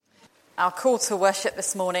Our call to worship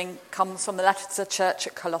this morning comes from the letter to the church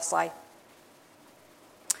at Colossae.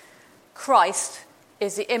 Christ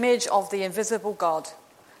is the image of the invisible God,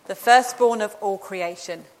 the firstborn of all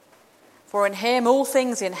creation. For in him all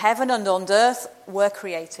things in heaven and on earth were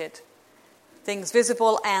created, things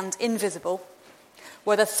visible and invisible,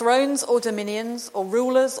 whether thrones or dominions or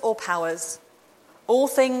rulers or powers. All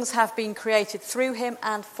things have been created through him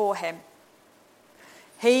and for him.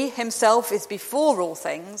 He himself is before all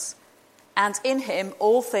things, and in him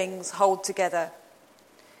all things hold together.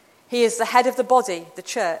 He is the head of the body, the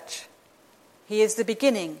church. He is the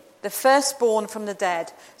beginning, the firstborn from the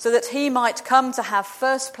dead, so that he might come to have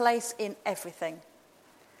first place in everything.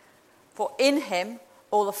 For in him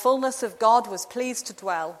all the fullness of God was pleased to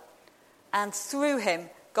dwell, and through him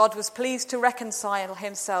God was pleased to reconcile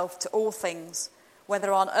himself to all things,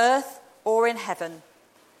 whether on earth or in heaven,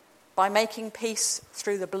 by making peace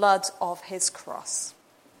through the blood of his cross.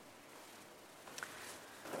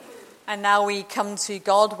 And now we come to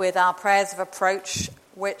God with our prayers of approach,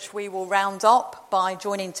 which we will round up by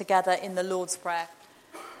joining together in the Lord's Prayer.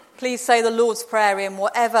 Please say the Lord's Prayer in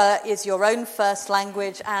whatever is your own first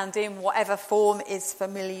language and in whatever form is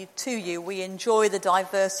familiar to you. We enjoy the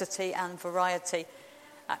diversity and variety.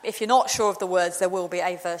 If you're not sure of the words, there will be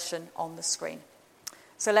a version on the screen.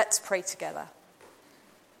 So let's pray together.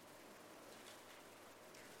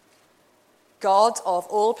 God of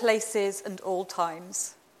all places and all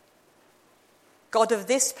times, God of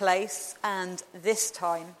this place and this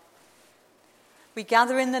time, we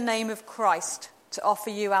gather in the name of Christ to offer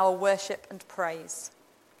you our worship and praise.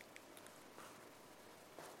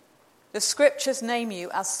 The scriptures name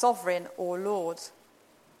you as sovereign or Lord.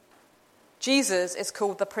 Jesus is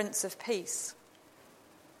called the Prince of Peace.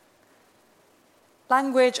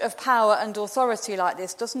 Language of power and authority like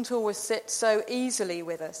this doesn't always sit so easily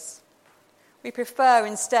with us. We prefer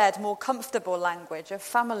instead more comfortable language of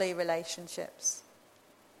family relationships.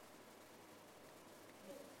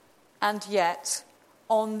 And yet,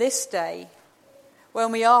 on this day,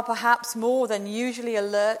 when we are perhaps more than usually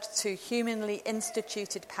alert to humanly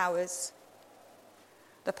instituted powers,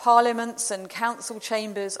 the parliaments and council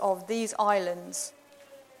chambers of these islands,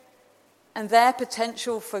 and their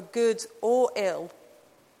potential for good or ill,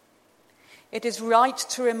 it is right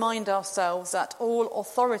to remind ourselves that all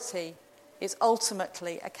authority is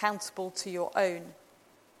ultimately accountable to your own,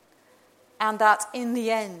 and that in the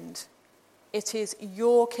end, it is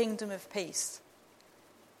your kingdom of peace,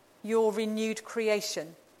 your renewed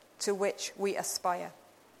creation to which we aspire.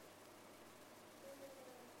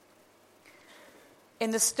 In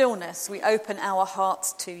the stillness, we open our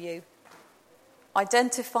hearts to you,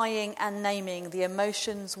 identifying and naming the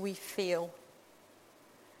emotions we feel,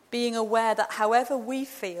 being aware that however we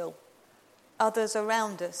feel, others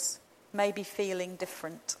around us may be feeling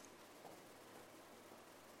different.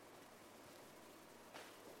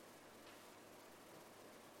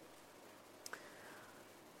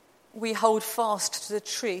 We hold fast to the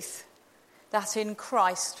truth that in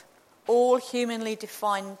Christ all humanly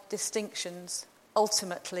defined distinctions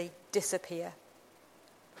ultimately disappear.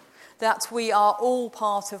 That we are all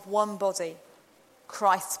part of one body,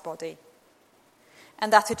 Christ's body,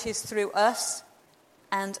 and that it is through us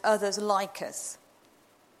and others like us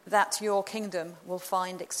that your kingdom will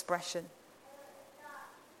find expression.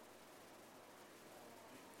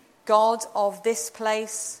 God of this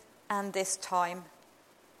place and this time,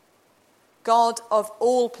 God of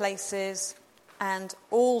all places and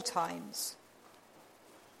all times,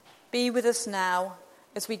 be with us now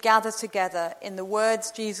as we gather together in the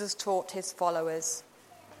words Jesus taught his followers,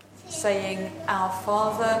 saying, Our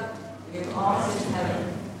Father, who art in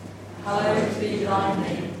heaven, hallowed be thy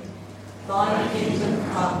name. Thy kingdom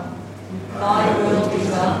come, thy will be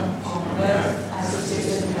done on earth as it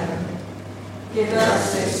is in heaven. Give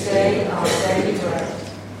us this day our daily bread,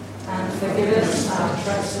 and forgive us our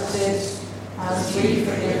trespasses, as we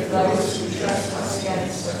forgive those who trespass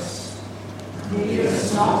against us. Lead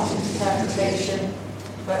us not into temptation,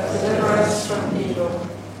 but deliver us from evil.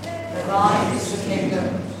 For thine is the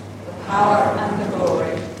kingdom, the power and the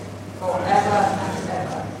glory, forever and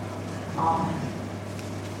ever. Amen.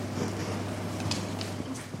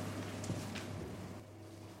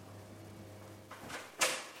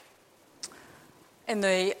 In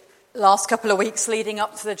the last couple of weeks leading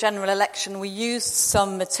up to the general election, we used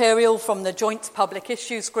some material from the Joint Public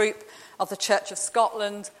Issues Group of the Church of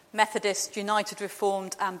Scotland, Methodist, United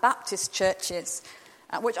Reformed and Baptist churches,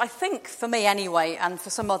 which I think, for me anyway, and for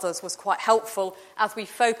some others, was quite helpful as we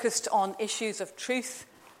focused on issues of truth,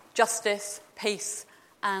 justice, peace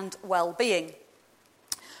and well-being.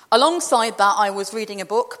 Alongside that, I was reading a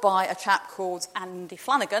book by a chap called Andy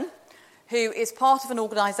Flanagan, who is part of an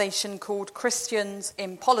organisation called Christians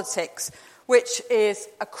in Politics, which is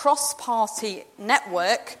a cross-party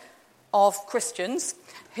network of Christians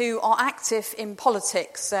who are active in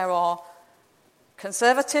politics. There are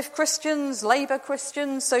Conservative Christians, Labour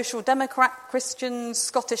Christians, Social Democrat Christians,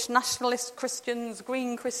 Scottish Nationalist Christians,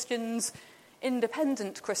 Green Christians,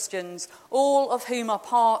 Independent Christians, all of whom are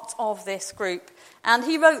part of this group. And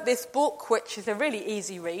he wrote this book, which is a really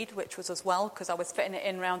easy read, which was as well, because I was fitting it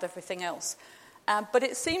in around everything else. But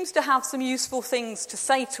it seems to have some useful things to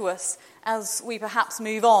say to us as we perhaps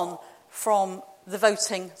move on from the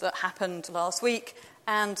voting that happened last week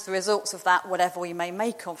and the results of that, whatever we may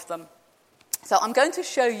make of them. So I'm going to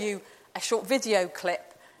show you a short video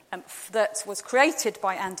clip that was created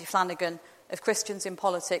by Andy Flanagan of Christians in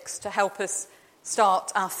Politics to help us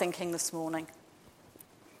start our thinking this morning.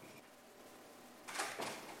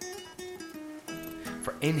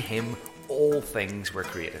 For in him all things were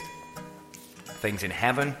created, things in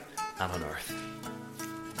heaven and on earth,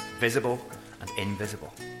 visible and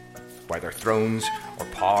invisible, whether thrones or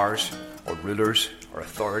powers or rulers or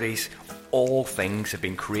authorities, all things have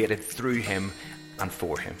been created through him and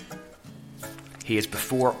for him. He is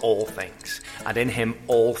before all things, and in him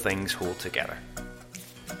all things hold together.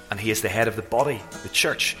 And he is the head of the body, the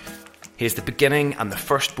church. He is the beginning and the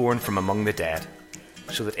firstborn from among the dead,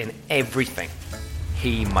 so that in everything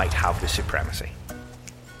he might have the supremacy.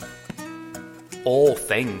 All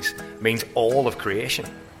things means all of creation.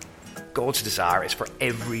 God's desire is for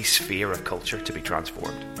every sphere of culture to be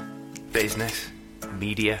transformed. Business,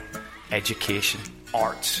 media, education,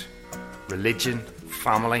 arts, religion,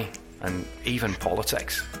 family, and even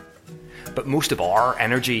politics. But most of our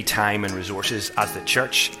energy, time and resources as the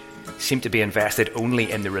church seem to be invested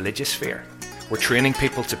only in the religious sphere. We're training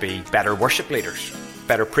people to be better worship leaders,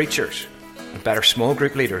 better preachers, and better small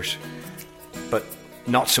group leaders. But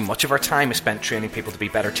not so much of our time is spent training people to be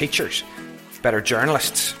better teachers, better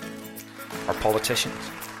journalists, or politicians.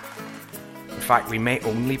 In fact, we may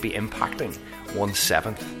only be impacting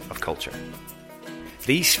 1/7 of culture.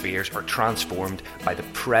 These spheres are transformed by the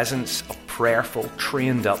presence of prayerful,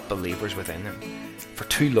 trained-up believers within them. For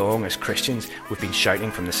too long, as Christians, we've been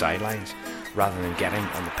shouting from the sidelines rather than getting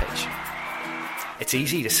on the pitch. It's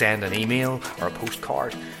easy to send an email or a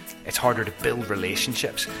postcard. It's harder to build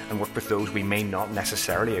relationships and work with those we may not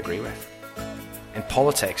necessarily agree with. In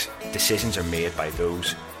politics, decisions are made by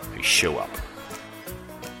those who show up.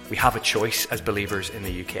 We have a choice as believers in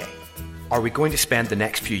the UK. Are we going to spend the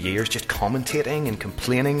next few years just commentating and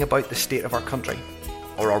complaining about the state of our country?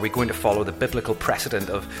 Or are we going to follow the biblical precedent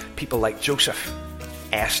of people like Joseph,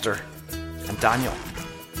 Esther, and Daniel,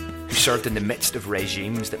 who served in the midst of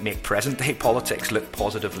regimes that make present-day politics look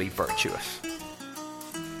positively virtuous?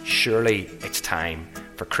 Surely it's time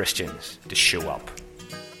for Christians to show up.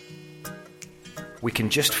 We can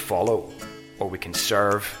just follow, or we can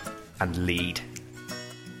serve and lead.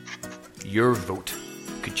 Your vote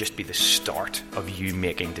could just be the start of you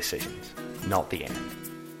making decisions, not the end.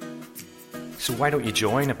 So why don't you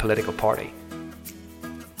join a political party,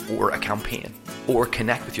 or a campaign, or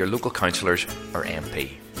connect with your local councillors or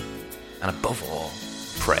MP? And above all,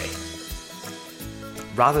 pray.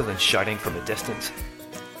 Rather than shouting from a distance,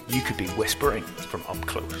 you could be whispering from up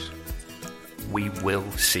close. We will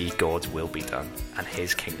see God's will be done and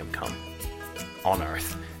his kingdom come, on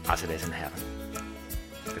earth as it is in heaven.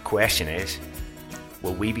 The question is,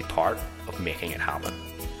 will we be part of making it happen?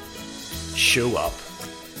 Show up.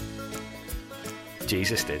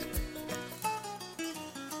 Jesus did.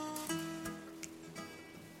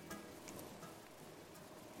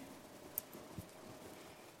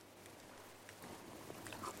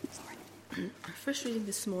 Our first reading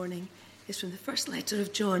this morning is from the first letter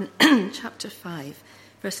of John, chapter 5,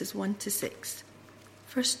 verses 1 to 6.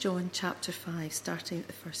 1 John chapter 5, starting at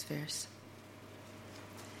the first verse.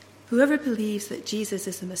 Whoever believes that Jesus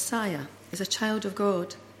is the Messiah is a child of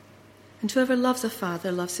God, and whoever loves a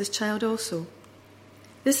father loves his child also.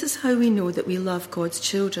 This is how we know that we love God's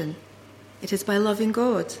children. It is by loving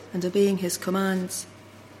God and obeying his commands.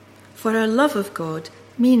 For our love of God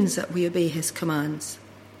means that we obey his commands.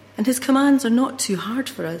 And his commands are not too hard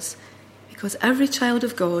for us, because every child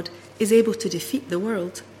of God is able to defeat the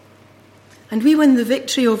world. And we win the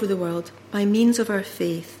victory over the world by means of our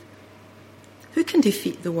faith. Who can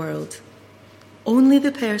defeat the world? Only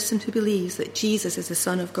the person who believes that Jesus is the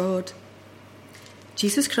Son of God.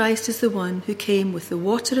 Jesus Christ is the one who came with the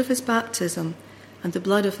water of his baptism and the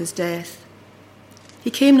blood of his death. He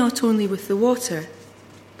came not only with the water,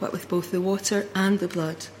 but with both the water and the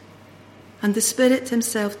blood. And the Spirit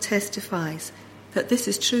himself testifies that this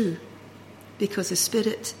is true, because the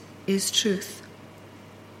Spirit is truth.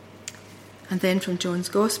 and then from John's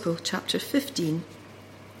Gospel, chapter 15,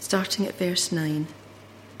 starting at verse 9.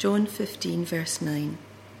 John 15, verse 9.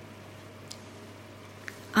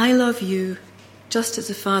 I love you just as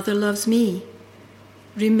the Father loves me.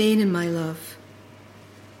 Remain in my love.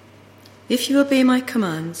 If you obey my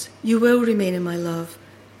commands, you will remain in my love,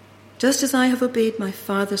 just as I have obeyed my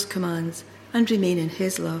Father's commands and remain in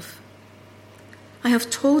his love. I have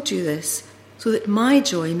told you this so that my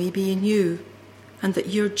joy may be in you and that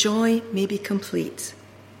your joy may be complete.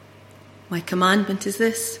 My commandment is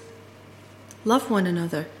this: love one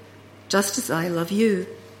another, just as I love you.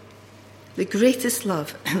 The greatest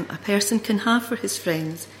love a person can have for his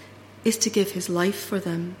friends is to give his life for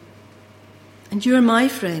them. And you are my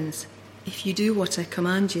friends if you do what I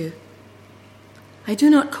command you. I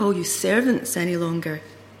do not call you servants any longer,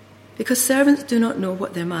 because servants do not know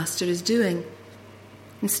what their master is doing.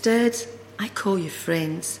 Instead, I call you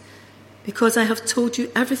friends, because I have told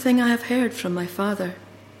you everything I have heard from my Father.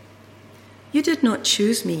 You did not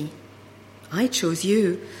choose me. I chose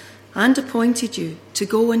you and appointed you to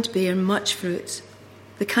go and bear much fruit,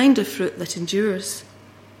 the kind of fruit that endures.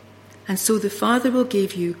 And so the Father will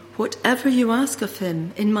give you whatever you ask of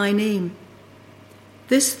him in my name.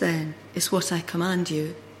 This, then, is what I command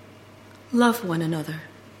you: love one another.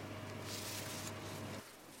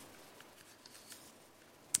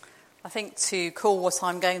 I think to call what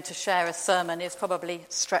I'm going to share a sermon is probably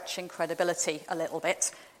stretching credibility a little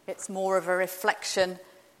bit. It's more of a reflection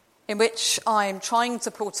in which I'm trying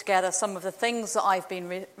to pull together some of the things that I've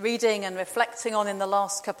been reading and reflecting on in the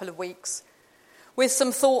last couple of weeks, with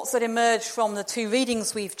some thoughts that emerge from the two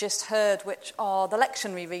readings we've just heard, which are the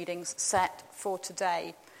lectionary readings set for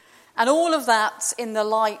today. And all of that in the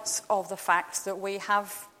light of the fact that we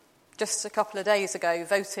have, just a couple of days ago,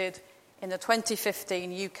 voted in the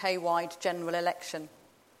 2015 UK-wide general election.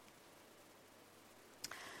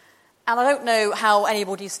 And I don't know how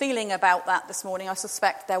anybody's feeling about that this morning. I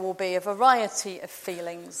suspect there will be a variety of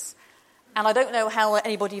feelings. And I don't know how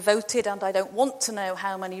anybody voted, and I don't want to know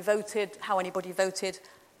how anybody voted,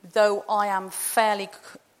 though I am fairly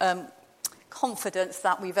confident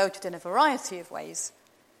that we voted in a variety of ways.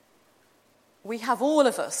 We have, all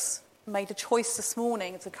of us, made a choice this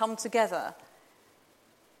morning to come together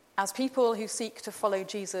as people who seek to follow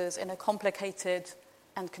Jesus in a complicated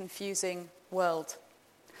and confusing world.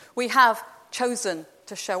 We have chosen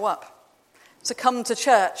to show up, to come to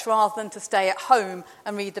church rather than to stay at home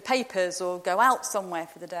and read the papers or go out somewhere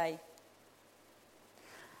for the day.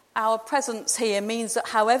 Our presence here means that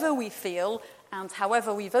however we feel and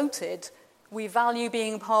however we voted, we value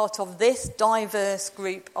being part of this diverse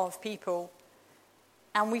group of people,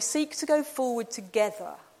 and we seek to go forward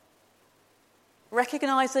together,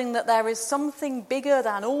 recognising that there is something bigger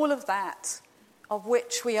than all of that of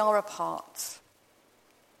which we are a part.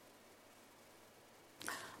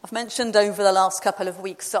 I've mentioned over the last couple of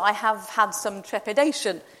weeks that I have had some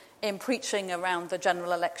trepidation in preaching around the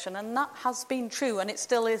general election, and that has been true, and it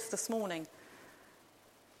still is this morning.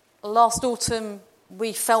 Last autumn,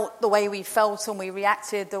 we felt the way we felt, and we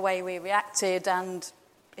reacted the way we reacted, and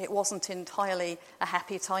it wasn't entirely a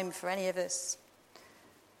happy time for any of us.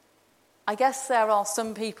 I guess there are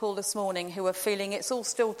some people this morning who are feeling it's all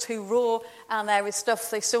still too raw, and there is stuff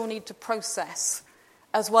they still need to process,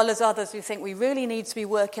 as well as others who think we really need to be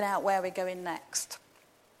working out where we're going next.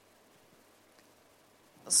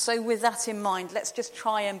 So with that in mind, let's just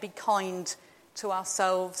try and be kind to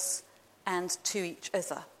ourselves and to each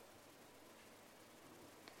other.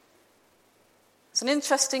 It's an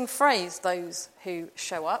interesting phrase, those who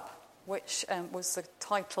show up, which was the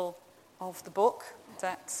title of the book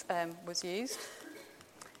that was used.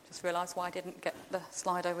 Just realised why I didn't get the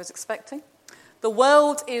slide I was expecting. The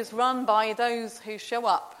world is run by those who show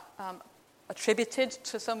up, attributed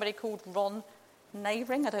to somebody called Ron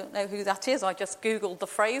Navring. I don't know who that is. I just Googled the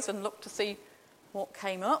phrase and looked to see what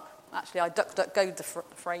came up. Actually, I DuckDuckGo'd the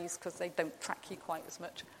phrase because they don't track you quite as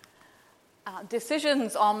much.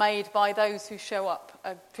 Decisions are made by those who show up,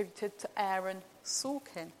 attributed to Aaron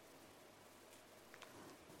Sorkin.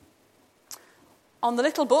 On the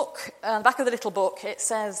little book, back of the little book, it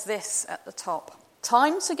says this at the top: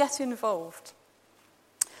 time to get involved.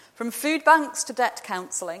 From food banks to debt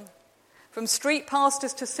counselling, from street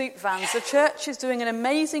pastors to soup vans, the church is doing an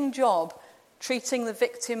amazing job treating the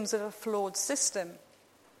victims of a flawed system.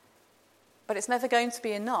 But it's never going to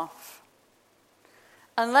be enough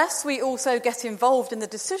unless we also get involved in the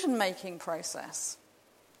decision-making process.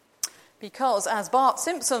 Because, as Bart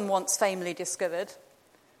Simpson once famously discovered,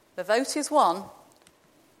 the vote is won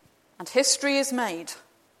and history is made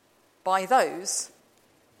by those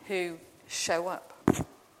who show up.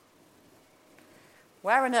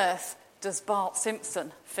 Where on earth does Bart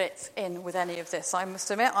Simpson fit in with any of this? I must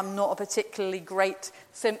admit, I'm not a particularly great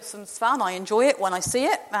Simpsons fan. I enjoy it when I see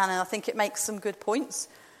it, and I think it makes some good points.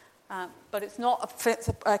 But it's not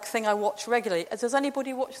a thing I watch regularly. Does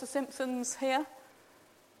anybody watch The Simpsons here?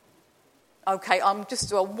 Okay, I'm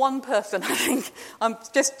just one person, I think. I'm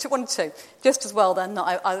just one, two. Just as well then,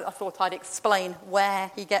 I thought I'd explain where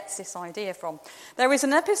he gets this idea from. There is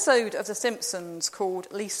an episode of The Simpsons called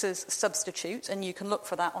Lisa's Substitute, and you can look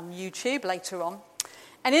for that on YouTube later on.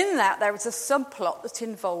 And in that, there is a subplot that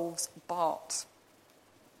involves Bart.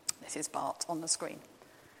 This is Bart on the screen.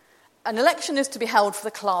 An election is to be held for the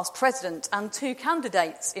class president, and two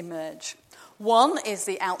candidates emerge. One is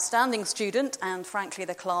the outstanding student and, frankly,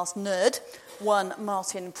 the class nerd, one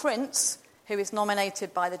Martin Prince, who is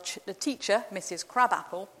nominated by the teacher, Mrs.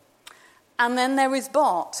 Crabapple. And then there is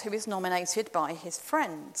Bart, who is nominated by his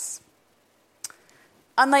friends.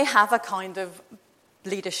 And they have a kind of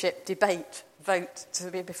leadership debate vote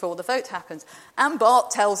before the vote happens. And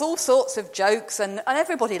Bart tells all sorts of jokes, and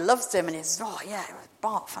everybody loves him, and he's, oh, yeah,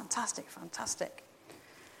 Bart, fantastic, fantastic.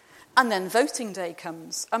 And then voting day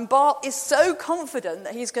comes, and Bart is so confident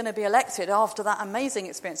that he's going to be elected after that amazing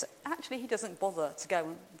experience that actually he doesn't bother to go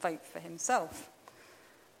and vote for himself.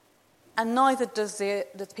 And neither does the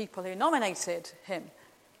people who nominated him.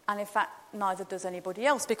 And in fact, neither does anybody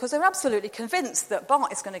else, because they're absolutely convinced that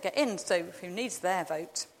Bart is going to get in, so who needs their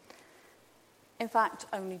vote? In fact,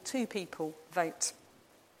 only two people vote.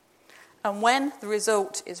 And when the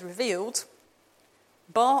result is revealed,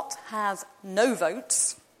 Bart has no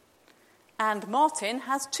votes, and Martin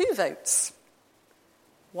has 2 votes.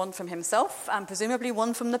 One from himself, and presumably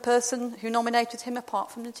one from the person who nominated him apart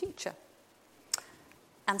from the teacher.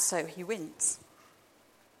 And so he wins.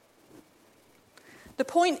 The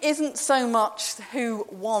point isn't so much who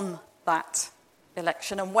won that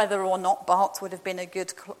election and whether or not Bart would have been a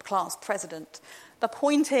good class president. The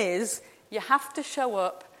point is, you have to show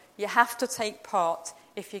up, you have to take part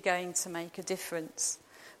if you're going to make a difference.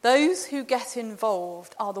 Those who get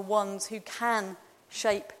involved are the ones who can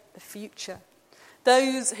shape the future.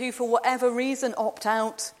 Those who, for whatever reason, opt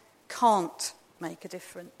out can't make a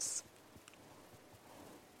difference.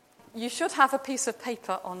 You should have a piece of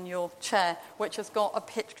paper on your chair which has got a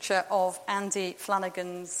picture of Andy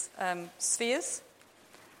Flanagan's spheres.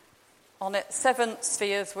 On it, 7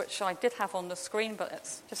 spheres, which I did have on the screen, but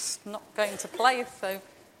it's just not going to play, so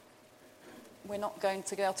we're not going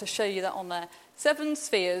to be able to show you that on there. 7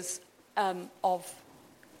 spheres of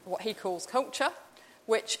what he calls culture,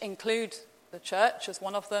 which include the church as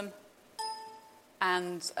one of them,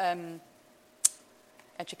 and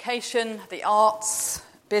education, the arts,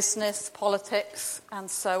 business, politics, and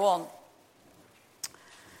so on.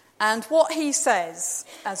 And what he says,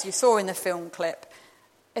 as you saw in the film clip,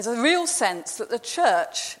 is a real sense that the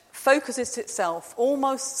church focuses itself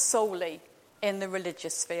almost solely in the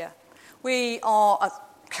religious sphere. We are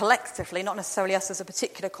collectively, not necessarily us as a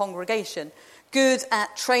particular congregation, good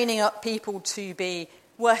at training up people to be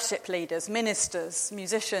worship leaders, ministers,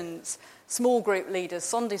 musicians, small group leaders,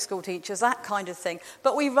 Sunday school teachers, that kind of thing.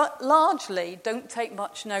 But we largely don't take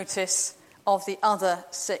much notice of the other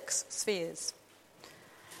 6 spheres.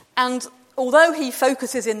 And although he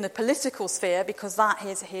focuses in the political sphere because that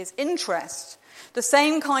is his interest, the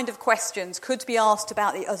same kind of questions could be asked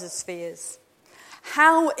about the other spheres.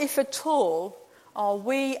 How, if at all, are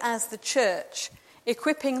we as the church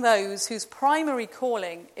equipping those whose primary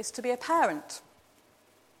calling is to be a parent,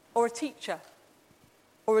 or a teacher,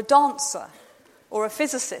 or a dancer, or a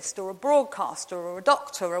physicist, or a broadcaster, or a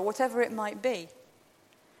doctor, or whatever it might be?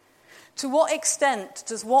 To what extent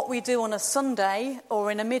does what we do on a Sunday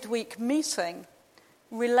or in a midweek meeting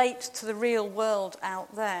relate to the real world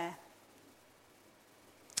out there?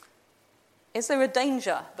 Is there a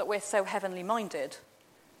danger that we're so heavenly minded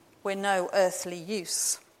we're no earthly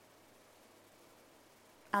use?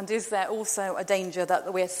 And is there also a danger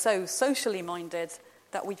that we're so socially minded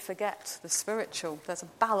that we forget the spiritual? There's a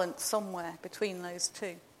balance somewhere between those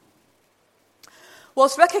two.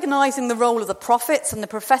 Whilst recognising the role of the prophets and the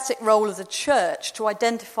prophetic role of the church to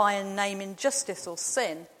identify and name injustice or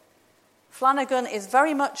sin, Flanagan is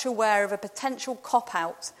very much aware of a potential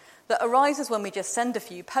cop-out that arises when we just send a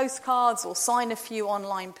few postcards or sign a few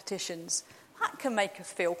online petitions. That can make us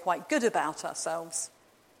feel quite good about ourselves,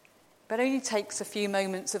 but only takes a few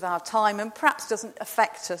moments of our time and perhaps doesn't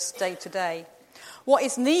affect us day to day. What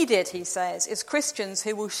is needed, he says, is Christians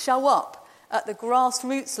who will show up at the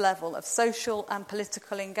grassroots level of social and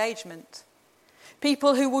political engagement.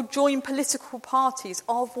 People who will join political parties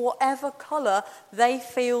of whatever colour they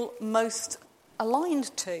feel most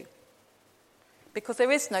aligned to. because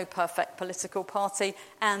there is no perfect political party,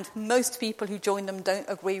 and most people who join them don't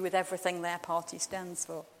agree with everything their party stands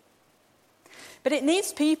for. But it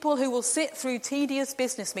needs people who will sit through tedious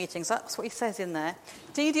business meetings. That's what he says in there.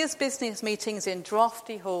 Tedious business meetings in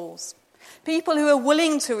drafty halls. People who are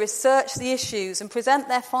willing to research the issues and present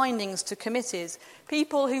their findings to committees.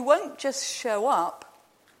 People who won't just show up,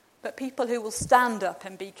 but people who will stand up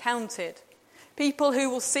and be counted. People who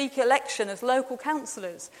will seek election as local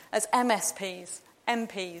councillors, as MSPs,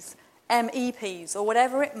 MPs, MEPs, or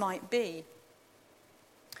whatever it might be.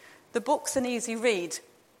 The book's an easy read,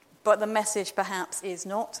 but the message perhaps is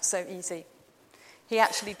not so easy. He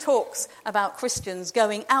actually talks about Christians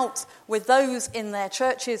going out with those in their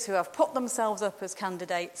churches who have put themselves up as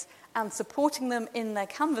candidates and supporting them in their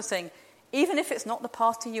canvassing, even if it's not the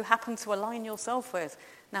party you happen to align yourself with.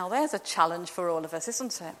 Now, there's a challenge for all of us,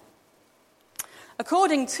 isn't it?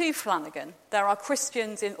 According to Flanagan, there are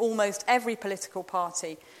Christians in almost every political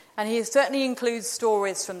party, and he certainly includes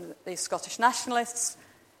stories from the Scottish Nationalists,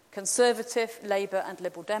 Conservative, Labour and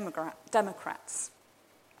Liberal Democrats.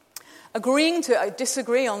 Agreeing to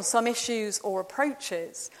disagree on some issues or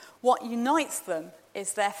approaches, what unites them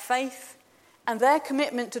is their faith and their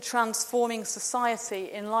commitment to transforming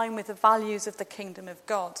society in line with the values of the kingdom of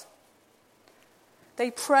God.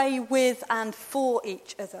 They pray with and for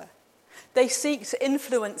each other. They seek to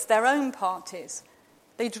influence their own parties.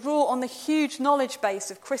 They draw on the huge knowledge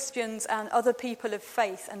base of Christians and other people of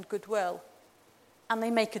faith and goodwill. And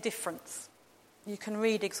they make a difference. You can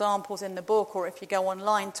read examples in the book, or if you go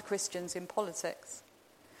online to Christians in politics.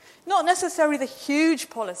 Not necessarily the huge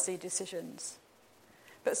policy decisions,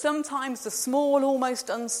 but sometimes the small, almost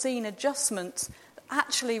unseen adjustments that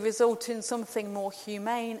actually result in something more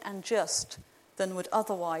humane and just than would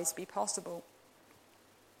otherwise be possible.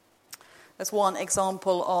 There's one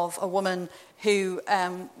example of a woman who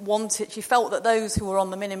she felt that those who were on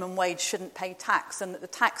the minimum wage shouldn't pay tax, and that the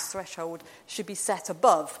tax threshold should be set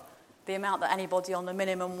above the amount that anybody on the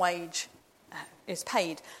minimum wage is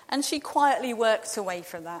paid. And she quietly worked her way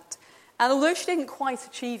from that. And although she didn't quite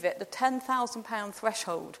achieve it, the £10,000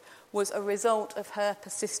 threshold was a result of her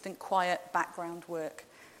persistent, quiet background work.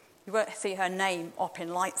 You won't see her name up in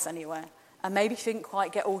lights anywhere. And maybe she didn't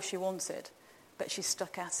quite get all she wanted, but she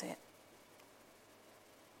stuck at it.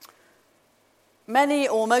 Many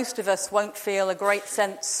or most of us won't feel a great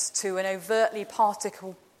sense to an overtly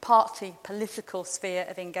party political sphere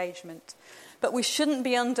of engagement, but we shouldn't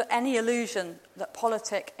be under any illusion that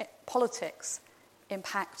politics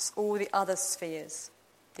impacts all the other spheres: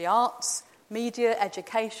 the arts, media,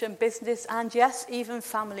 education, business, and yes, even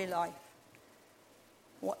family life.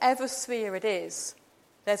 Whatever sphere it is,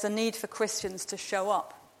 there's a need for Christians to show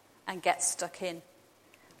up and get stuck in,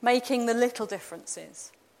 making the little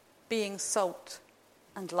differences, being salt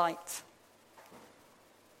and light.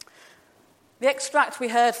 The extract we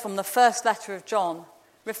heard from the first letter of John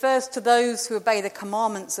refers to those who obey the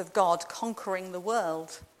commandments of God conquering the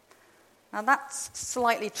world. Now that's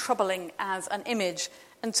slightly troubling as an image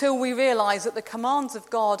until we realise that the commands of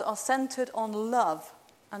God are centred on love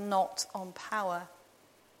and not on power.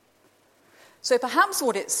 So perhaps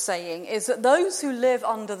what it's saying is that those who live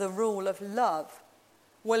under the rule of love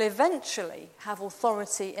will eventually have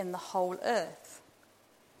authority in the whole earth.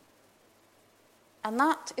 And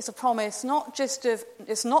that is a promise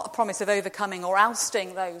it's not a promise of overcoming or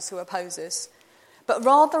ousting those who oppose us, but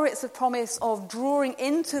rather it's a promise of drawing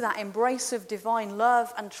into that embrace of divine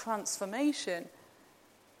love and transformation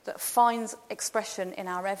that finds expression in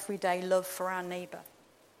our everyday love for our neighbour.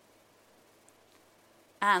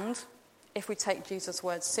 And, if we take Jesus'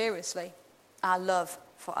 words seriously, our love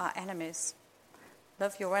for our enemies.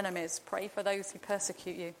 Love your enemies, pray for those who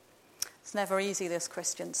persecute you. It's never easy, this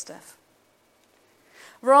Christian stuff.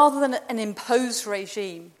 Rather than an imposed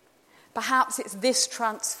regime, perhaps it's this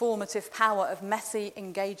transformative power of messy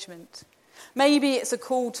engagement. Maybe it's a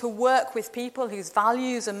call to work with people whose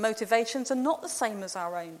values and motivations are not the same as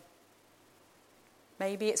our own.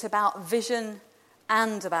 Maybe it's about vision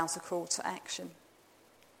and about a call to action.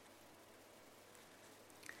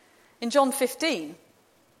 In John 15,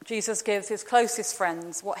 Jesus gives his closest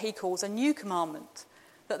friends what he calls a new commandment,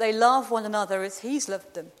 that they love one another as he's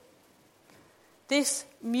loved them. This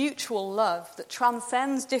mutual love that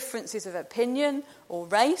transcends differences of opinion or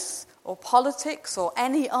race or politics or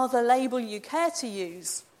any other label you care to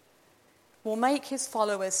use will make his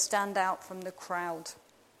followers stand out from the crowd.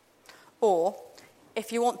 Or,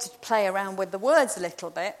 if you want to play around with the words a little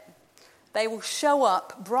bit, they will show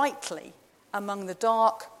up brightly among the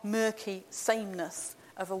dark, murky sameness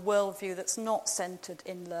of a worldview that's not centred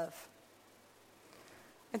in love.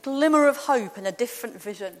 A glimmer of hope and a different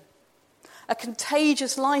vision. a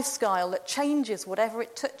contagious lifestyle that changes whatever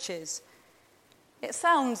it touches. It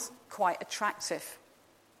sounds quite attractive.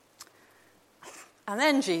 And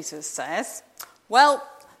then Jesus says, well,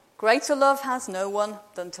 greater love has no one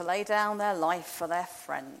than to lay down their life for their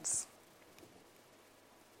friends.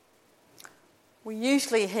 We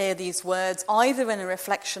usually hear these words either in a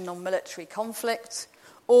reflection on military conflict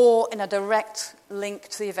or in a direct link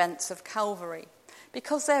to the events of Calvary,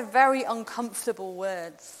 because they're very uncomfortable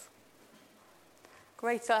words.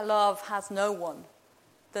 Greater love has no one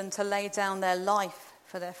than to lay down their life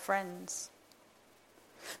for their friends.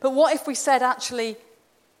 But what if we said, actually,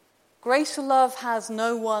 greater love has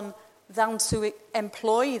no one than to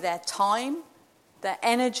employ their time, their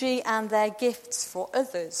energy, and their gifts for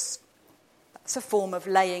others? That's a form of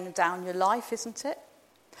laying down your life, isn't it?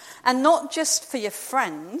 And not just for your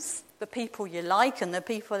friends, the people you like and the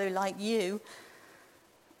people who like you,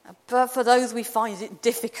 but for those we find it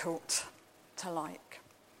difficult to like.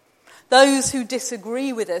 Those who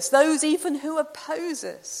disagree with us, those even who oppose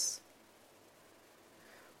us.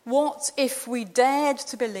 What if we dared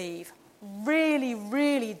to believe, really,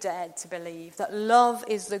 really dared to believe, that love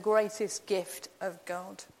is the greatest gift of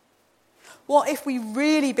God? What if we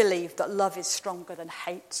really believed that love is stronger than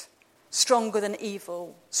hate, stronger than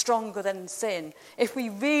evil, stronger than sin? If we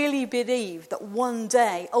really believed that one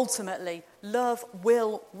day, ultimately, love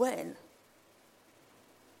will win?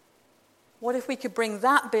 What if we could bring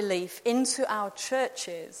that belief into our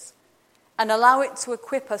churches and allow it to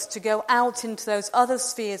equip us to go out into those other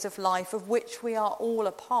spheres of life of which we are all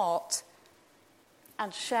a part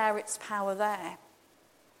and share its power there?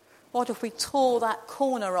 What if we tore that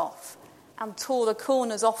corner off and tore the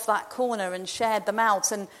corners off that corner and shared them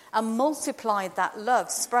out and multiplied that love,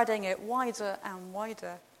 spreading it wider and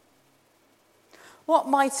wider? What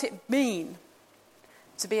might it mean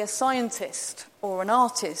to be a scientist or an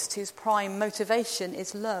artist whose prime motivation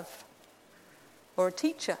is love? Or a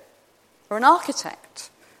teacher? Or an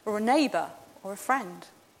architect? Or a neighbour? Or a friend?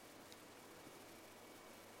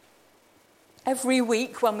 Every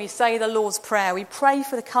week when we say the Lord's Prayer, we pray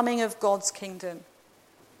for the coming of God's kingdom.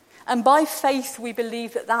 And by faith we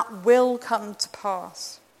believe that that will come to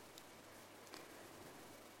pass.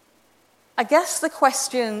 I guess the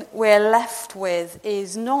question we're left with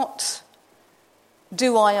is not,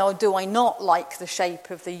 do I or do I not like the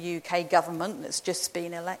shape of the UK government that's just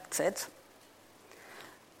been elected?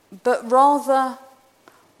 But rather,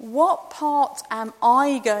 what part am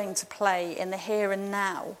I going to play in the here and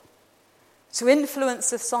now to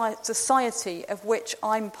influence the society of which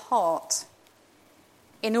I'm part,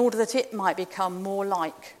 in order that it might become more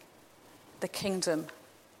like the kingdom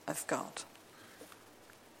of God?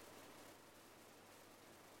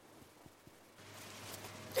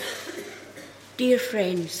 Dear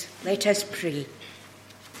friends, let us pray.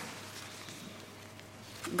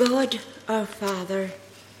 God, our Father,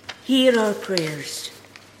 hear our prayers.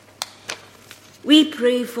 We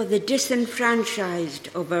pray for the disenfranchised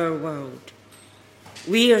of our world.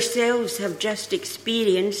 We ourselves have just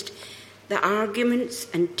experienced the arguments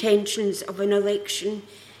and tensions of an election,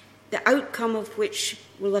 the outcome of which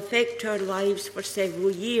will affect our lives for several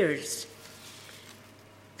years.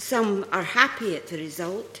 Some are happy at the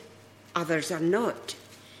result, others are not,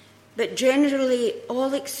 but generally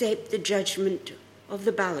all accept the judgment of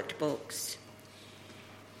the ballot box.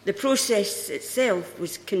 The process itself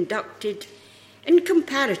was conducted in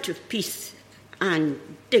comparative peace and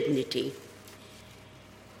dignity.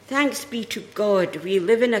 Thanks be to God, we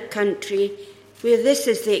live in a country where this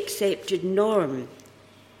is the accepted norm.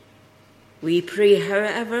 We pray,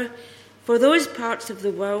 however, for those parts of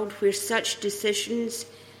the world where such decisions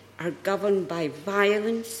are governed by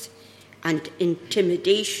violence and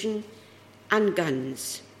intimidation and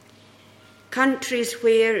guns. Countries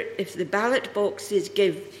where, if the ballot boxes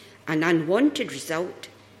give an unwanted result,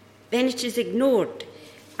 then it is ignored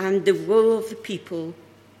and the will of the people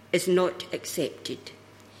is not accepted.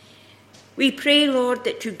 We pray, Lord,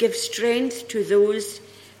 that you give strength to those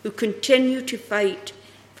who continue to fight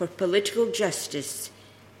for political justice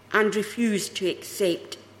and refuse to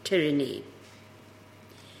accept tyranny.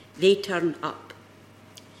 They turn up.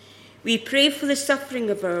 We pray for the suffering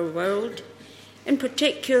of our world, in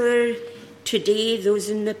particular today those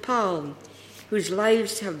in Nepal, whose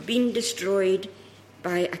lives have been destroyed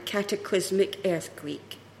by a cataclysmic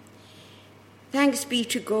earthquake. Thanks be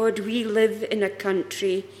to God, we live in a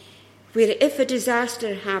country where if a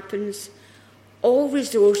disaster happens, all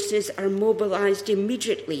resources are mobilised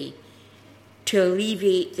immediately to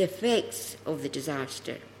alleviate the effects of the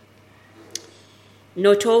disaster.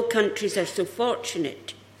 Not all countries are so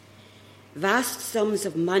fortunate. Vast sums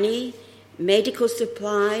of money medical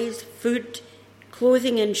supplies, food,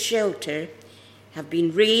 clothing and shelter have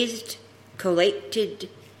been raised, collected,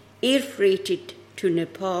 air freighted to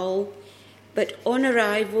Nepal, but on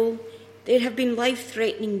arrival there have been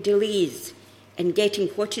life-threatening delays in getting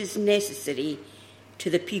what is necessary to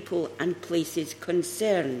the people and places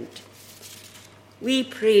concerned. We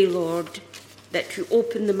pray, Lord, that you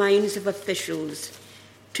open the minds of officials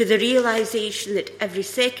to the realisation that every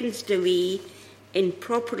second's delay in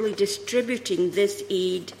properly distributing this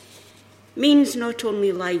aid means not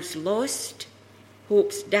only lives lost,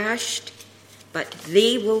 hopes dashed, but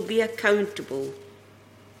they will be accountable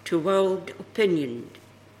to world opinion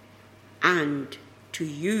and to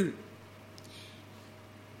you.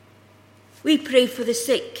 We pray for the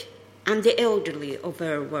sick and the elderly of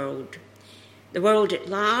our world, the world at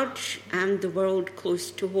large and the world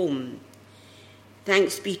close to home.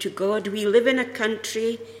 Thanks be to God, we live in a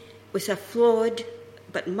country with a flawed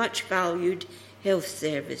but much valued health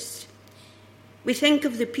service. We think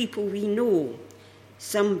of the people we know,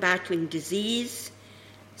 some battling disease,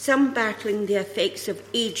 some battling the effects of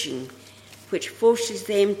ageing, which forces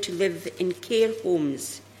them to live in care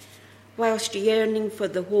homes, whilst yearning for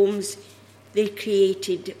the homes they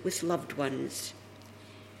created with loved ones.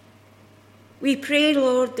 We pray,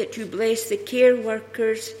 Lord, that you bless the care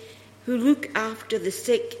workers who look after the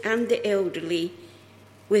sick and the elderly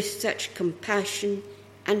with such compassion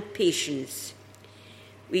and patience.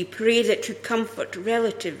 We pray that you comfort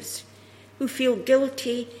relatives who feel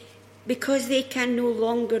guilty because they can no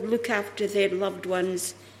longer look after their loved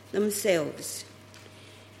ones themselves.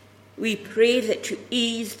 We pray that you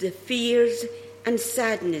ease the fears and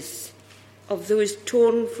sadness of those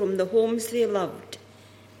torn from the homes they loved,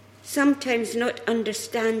 sometimes not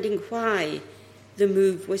understanding why the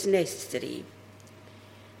move was necessary.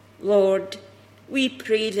 Lord, we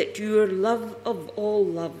pray that your love of all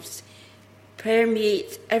loves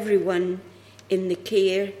permeates everyone in the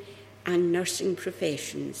care and nursing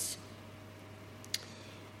professions.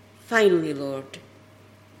 Finally, Lord,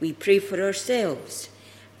 we pray for ourselves,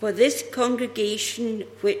 for this congregation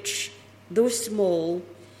which, though small,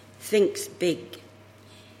 thinks big.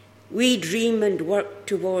 We dream and work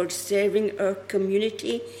towards serving our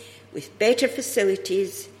community with better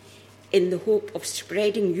facilities in the hope of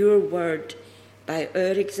spreading your word by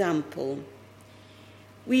our example.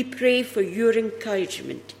 We pray for your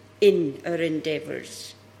encouragement in our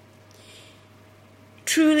endeavours.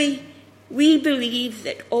 Truly, we believe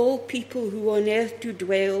that all people who on earth do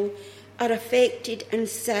dwell are affected and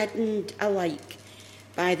saddened alike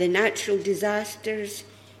by the natural disasters,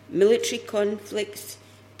 military conflicts,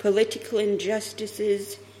 political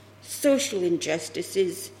injustices, social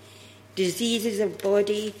injustices, diseases of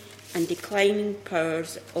body, and declining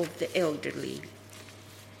powers of the elderly.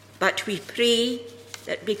 But we pray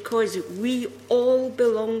that because we all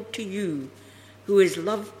belong to you, who is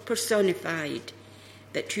love personified,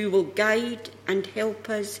 that you will guide and help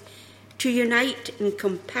us to unite in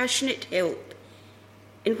compassionate help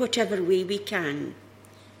in whatever way we can.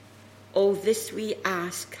 All this we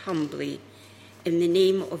ask humbly in the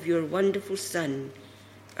name of your wonderful Son,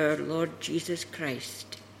 our Lord Jesus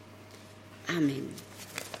Christ. Amen.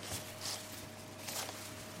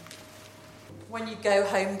 When you go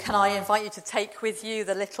home, can I invite you to take with you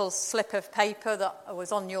the little slip of paper that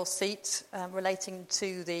was on your seat relating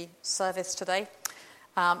to the service today?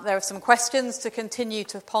 There are some questions to continue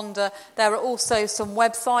to ponder. There are also some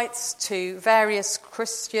websites to various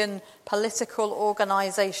Christian political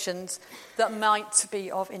organisations that might be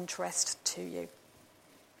of interest to you.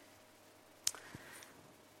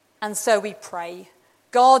 And so we pray,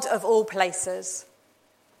 God of all places,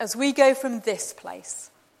 as we go from this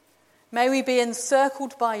place, may we be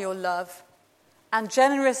encircled by your love and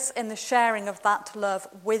generous in the sharing of that love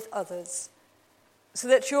with others, so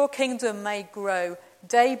that your kingdom may grow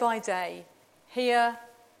day by day, here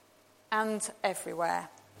and everywhere.